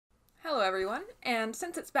Hello everyone, and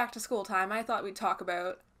since it's back to school time, I thought we'd talk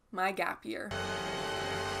about my gap year.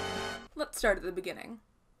 Let's start at the beginning.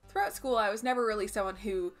 Throughout school, I was never really someone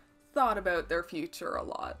who thought about their future a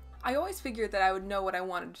lot. I always figured that I would know what I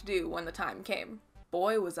wanted to do when the time came.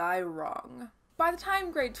 Boy, was I wrong. By the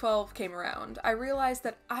time grade 12 came around, I realized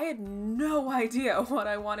that I had no idea what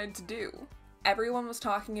I wanted to do. Everyone was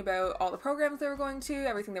talking about all the programs they were going to,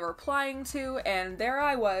 everything they were applying to, and there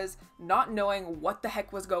I was, not knowing what the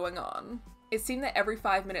heck was going on. It seemed that every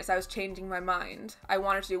 5 minutes I was changing my mind. I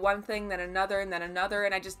wanted to do one thing, then another,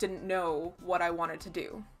 and I just didn't know what I wanted to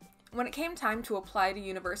do. When it came time to apply to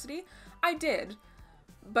university, I did,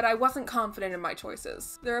 but I wasn't confident in my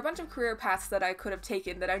choices. There are a bunch of career paths that I could have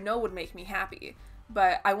taken that I know would make me happy,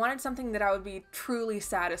 but I wanted something that I would be truly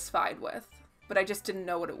satisfied with, but I just didn't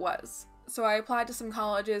know what it was. So I applied to some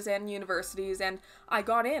colleges and universities and I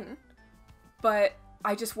got in, but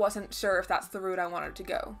I just wasn't sure if that's the route I wanted to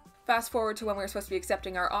go. Fast forward to when we were supposed to be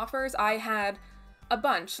accepting our offers, I had a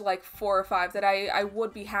bunch, like 4 or 5, that I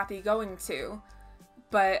would be happy going to,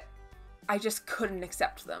 but I just couldn't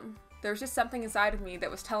accept them. There was just something inside of me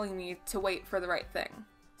that was telling me to wait for the right thing.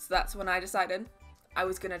 So that's when I decided I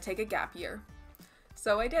was gonna take a gap year.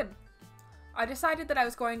 So I did. I decided that I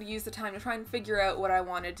was going to use the time to try and figure out what I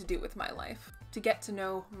wanted to do with my life, to get to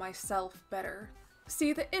know myself better.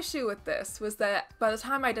 See, the issue with this was that by the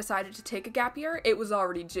time I decided to take a gap year, it was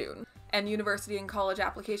already June, and university and college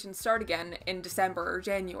applications start again in December or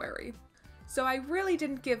January. So I really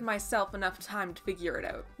didn't give myself enough time to figure it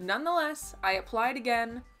out. Nonetheless, I applied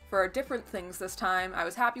again for different things this time. I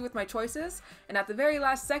was happy with my choices, and at the very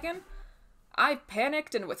last second, I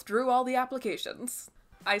panicked and withdrew all the applications.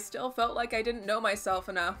 I still felt like I didn't know myself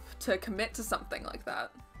enough to commit to something like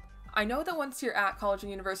that. I know that once you're at college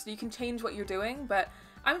and university, you can change what you're doing, but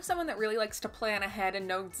I'm someone that really likes to plan ahead and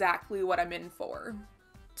know exactly what I'm in for.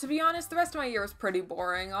 To be honest, the rest of my year was pretty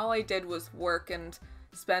boring. All I did was work and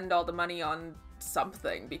spend all the money on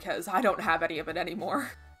something because I don't have any of it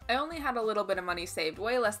anymore. I only had a little bit of money saved,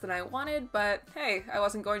 way less than I wanted, but hey, I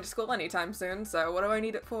wasn't going to school anytime soon, so what do I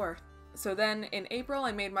need it for? So then in April,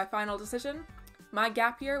 I made my final decision. My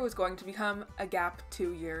gap year was going to become a gap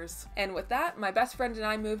 2 years. And with that, my best friend and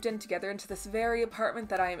I moved in together into this very apartment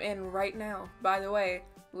that I am in right now. By the way,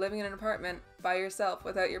 living in an apartment by yourself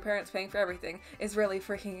without your parents paying for everything is really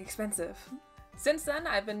freaking expensive. Since then,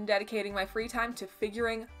 I've been dedicating my free time to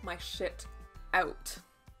figuring my shit out.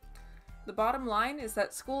 The bottom line is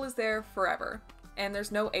that school is there forever, and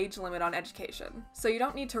there's no age limit on education, so you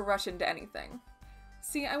don't need to rush into anything.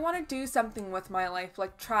 See, I want to do something with my life,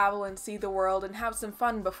 like travel and see the world and have some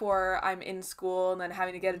fun before I'm in school and then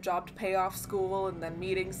having to get a job to pay off school and then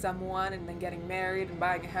meeting someone and then getting married and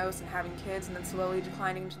buying a house and having kids and then slowly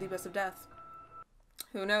declining into the abyss of death.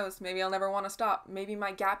 Who knows, maybe I'll never want to stop. Maybe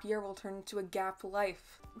my gap year will turn into a gap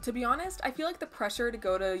life. To be honest, I feel like the pressure to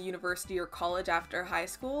go to university or college after high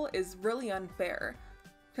school is really unfair.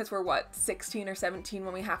 Because we're what, 16 or 17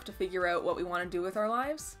 when we have to figure out what we want to do with our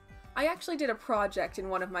lives? I actually did a project in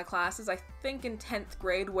one of my classes, I think in 10th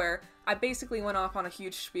grade, where I basically went off on a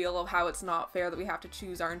huge spiel of how it's not fair that we have to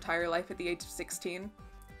choose our entire life at the age of 16.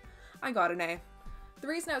 I got an A. The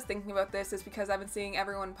reason I was thinking about this is because I've been seeing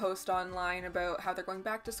everyone post online about how they're going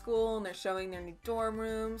back to school and they're showing their new dorm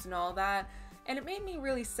rooms and all that, and it made me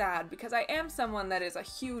really sad because I am someone that is a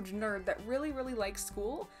huge nerd that really likes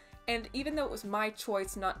school, and even though it was my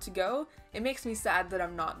choice not to go, it makes me sad that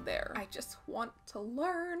I'm not there. I just want to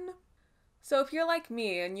learn. So if you're like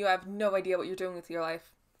me and you have no idea what you're doing with your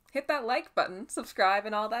life, hit that like button, subscribe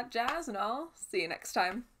and all that jazz, and I'll see you next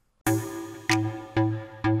time.